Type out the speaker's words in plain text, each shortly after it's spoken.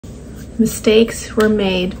Mistakes were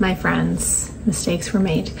made, my friends. Mistakes were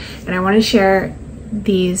made. And I want to share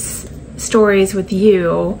these stories with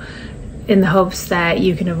you in the hopes that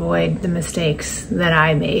you can avoid the mistakes that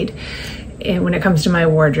I made when it comes to my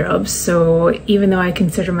wardrobe. So even though I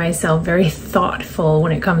consider myself very thoughtful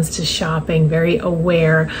when it comes to shopping, very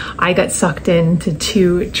aware, I got sucked into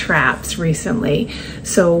two traps recently.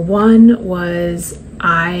 So one was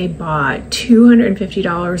I bought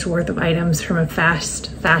 $250 worth of items from a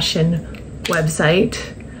fast fashion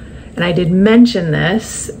website. And I did mention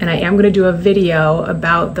this, and I am going to do a video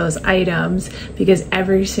about those items because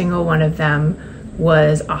every single one of them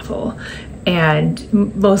was awful.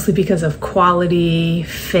 And mostly because of quality,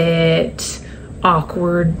 fit,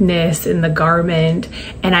 awkwardness in the garment,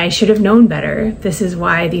 and I should have known better. This is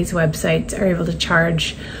why these websites are able to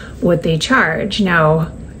charge what they charge.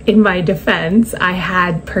 Now, in my defense, I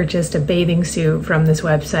had purchased a bathing suit from this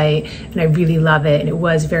website and I really love it, and it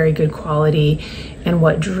was very good quality. And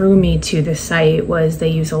what drew me to the site was they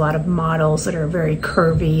use a lot of models that are very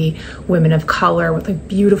curvy, women of color with like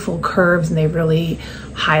beautiful curves, and they really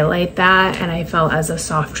highlight that. And I felt as a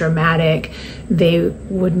soft dramatic, they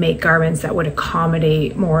would make garments that would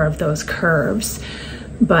accommodate more of those curves.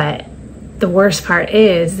 But the worst part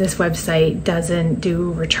is this website doesn't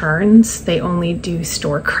do returns. They only do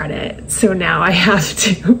store credit. So now I have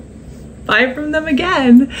to buy from them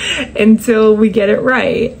again until we get it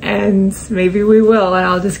right. And maybe we will, and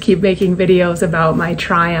I'll just keep making videos about my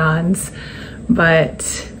try-ons.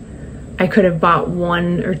 But I could have bought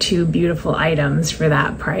one or two beautiful items for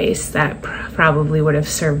that price that probably would have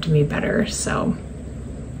served me better. So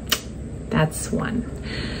that's one.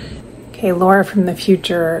 Okay, Laura from the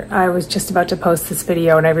future, I was just about to post this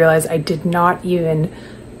video and I realized I did not even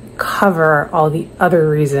cover all the other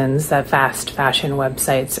reasons that fast fashion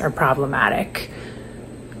websites are problematic.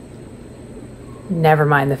 Never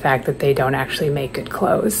mind the fact that they don't actually make good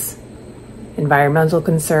clothes. Environmental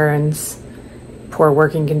concerns, poor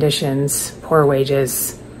working conditions, poor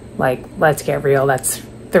wages. Like, let's get real, that's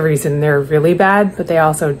the reason they're really bad, but they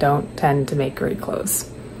also don't tend to make great clothes.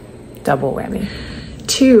 Double whammy.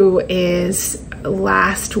 Two is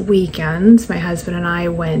last weekend, my husband and I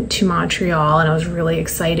went to Montreal, and I was really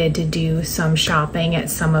excited to do some shopping at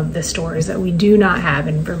some of the stores that we do not have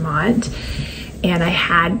in Vermont. And I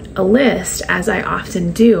had a list, as I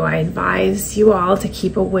often do. I advise you all to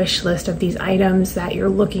keep a wish list of these items that you're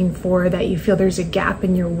looking for, that you feel there's a gap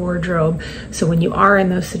in your wardrobe. So when you are in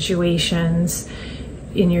those situations,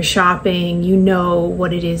 in your shopping, you know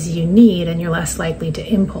what it is you need and you're less likely to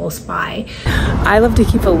impulse buy. I love to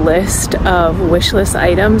keep a list of wish list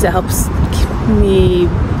items. It helps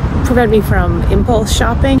prevent me from impulse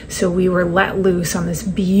shopping. So we were let loose on this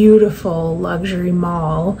beautiful luxury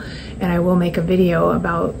mall, and I will make a video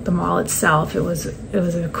about the mall itself. It was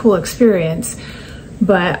a cool experience,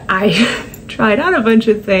 but I tried on a bunch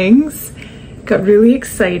of things, got really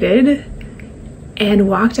excited, and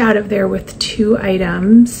walked out of there with two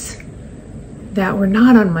items that were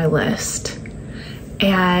not on my list,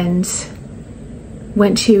 and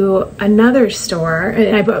went to another store,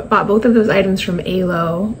 and I bought both of those items from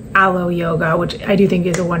Alo Yoga, which I do think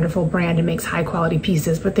is a wonderful brand and makes high quality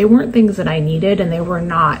pieces, but they weren't things that I needed and they were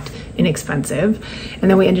not inexpensive. And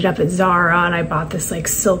then we ended up at Zara, and I bought this like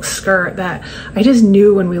silk skirt that I just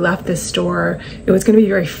knew when we left this store it was going to be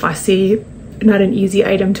very fussy, not an easy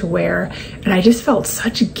item to wear. And I just felt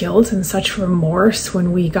such guilt and such remorse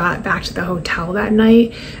when we got back to the hotel that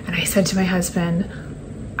night. And I said to my husband,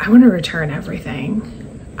 I want to return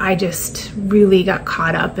everything. I just really got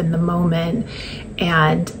caught up in the moment.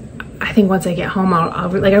 And I think once I get home, I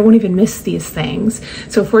won't even miss these things.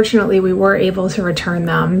 So fortunately we were able to return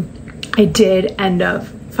them. I did end up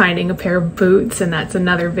finding a pair of boots, and that's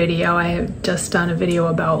another video. I have just done a video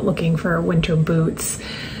about looking for winter boots.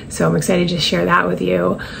 So I'm excited to share that with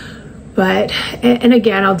you. But, and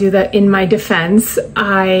again, I'll do that in my defense.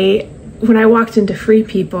 When I walked into Free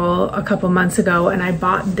People a couple months ago and I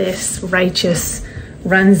bought this Righteous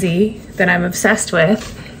onesie that I'm obsessed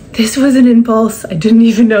with, this was an impulse. I didn't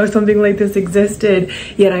even know something like this existed,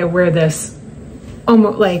 yet I wear this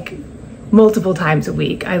almost like multiple times a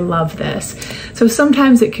week. I love this. So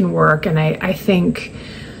sometimes it can work, and I think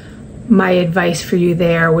my advice for you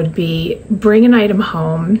there would be bring an item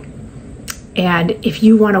home, and if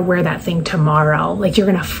you want to wear that thing tomorrow, like you're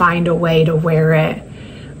gonna find a way to wear it,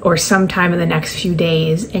 or sometime in the next few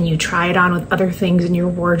days, and you try it on with other things in your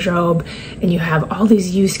wardrobe, and you have all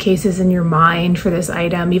these use cases in your mind for this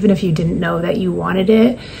item, even if you didn't know that you wanted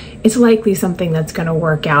it, it's likely something that's gonna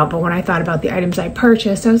work out. But when I thought about the items I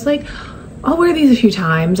purchased, I was like, I'll wear these a few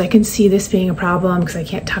times. I can see this being a problem because I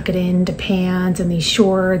can't tuck it into pants, and these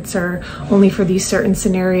shorts are only for these certain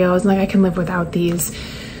scenarios. Like I can live without these.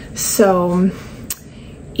 So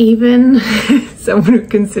even someone who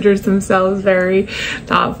considers themselves very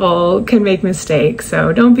thoughtful can make mistakes.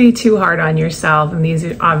 So don't be too hard on yourself. And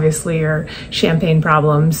these obviously are champagne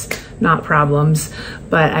problems, not problems.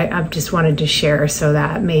 But I just wanted to share so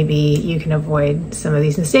that maybe you can avoid some of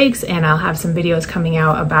these mistakes. And I'll have some videos coming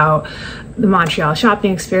out about the Montreal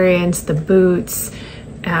shopping experience, the boots,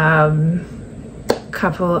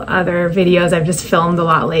 couple other videos. I've just filmed a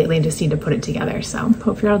lot lately and just need to put it together. So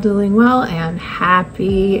hope you're all doing well and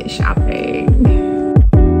happy shopping.